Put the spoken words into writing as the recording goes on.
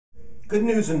Good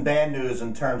news and bad news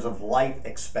in terms of life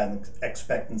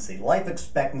expectancy. Life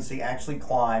expectancy actually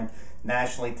climbed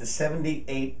nationally to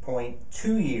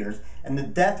 78.2 years, and the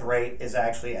death rate is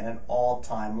actually at an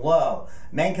all-time low.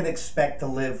 Men can expect to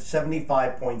live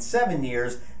 75.7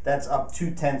 years. That's up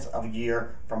 0.2 of a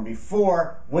year from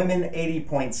before. Women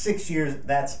 80.6 years.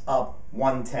 That's up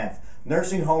 1/10.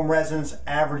 Nursing home residents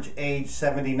average age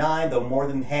 79, though more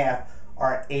than half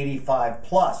are 85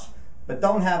 plus. But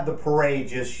don't have the parade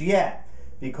just yet,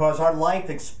 because our life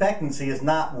expectancy is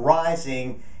not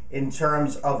rising in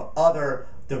terms of other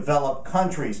developed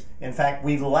countries. In fact,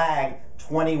 we lag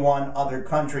 21 other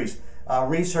countries.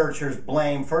 Researchers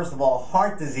blame, first of all,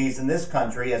 heart disease in this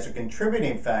country as a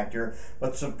contributing factor,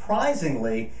 but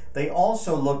surprisingly, they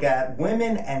also look at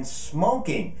women and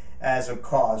smoking as a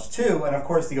cause too. And of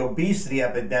course, the obesity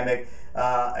epidemic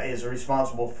is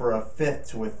responsible for 1/5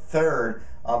 to 1/3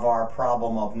 of our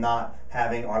problem of not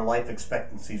having our life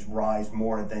expectancies rise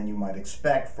more than you might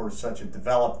expect for such a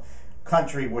developed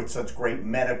country with such great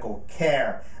medical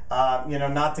care.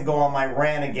 Not to go on my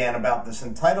rant again about this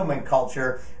entitlement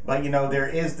culture, but there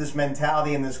is this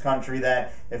mentality in this country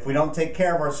that if we don't take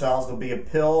care of ourselves, there'll be a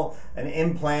pill, an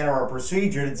implant, or a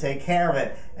procedure to take care of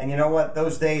it. And you know what?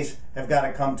 Those days have got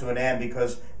to come to an end,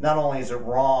 because not only is it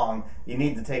wrong, you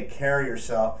need to take care of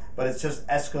yourself, but it's just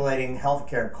escalating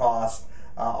healthcare costs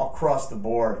across the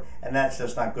board, and that's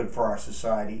just not good for our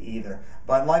society either.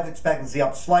 But life expectancy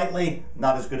up slightly,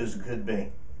 not as good as it could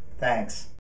be. Thanks.